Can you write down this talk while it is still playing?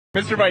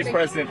Mr. Vice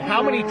President,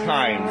 how many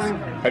times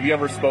have you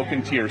ever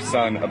spoken to your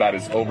son about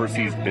his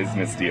overseas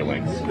business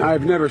dealings?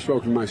 I've never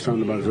spoken to my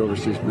son about his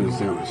overseas business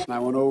dealings. I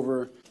went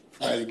over,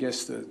 I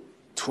guess, the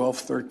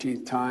 12th,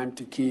 13th time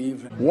to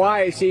Kyiv.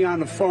 Why is he on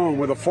the phone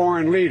with a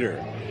foreign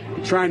leader,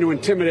 trying to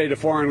intimidate a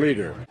foreign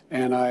leader?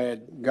 And I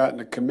had gotten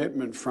a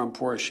commitment from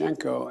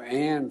Poroshenko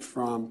and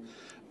from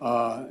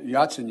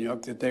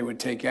Yatsenyuk that they would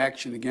take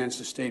action against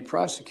the state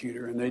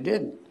prosecutor, and they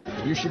didn't.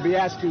 You should be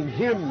asking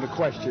him the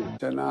question.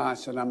 I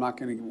said, no, I'm not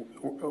going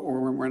to,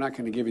 or we're not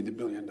going to give you the $1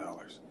 billion.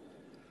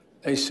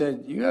 They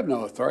said, you have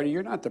no authority.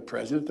 You're not the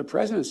president. The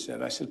president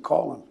said. I said,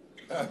 call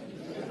him.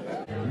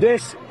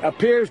 This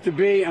appears to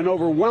be an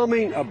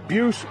overwhelming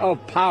abuse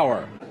of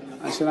power.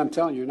 I said, I'm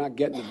telling you, you're not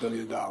getting the $1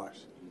 billion.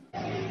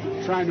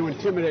 Trying to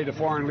intimidate a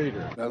foreign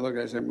leader. I looked,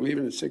 I said, I'm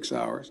leaving in 6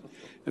 hours.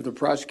 If the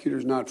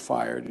prosecutor's not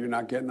fired, you're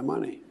not getting the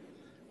money.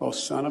 Well,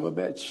 son of a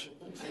bitch.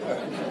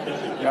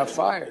 Got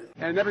fired.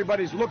 And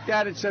everybody's looked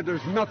at it and said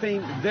there's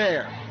nothing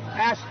there.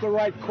 Ask the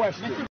right question.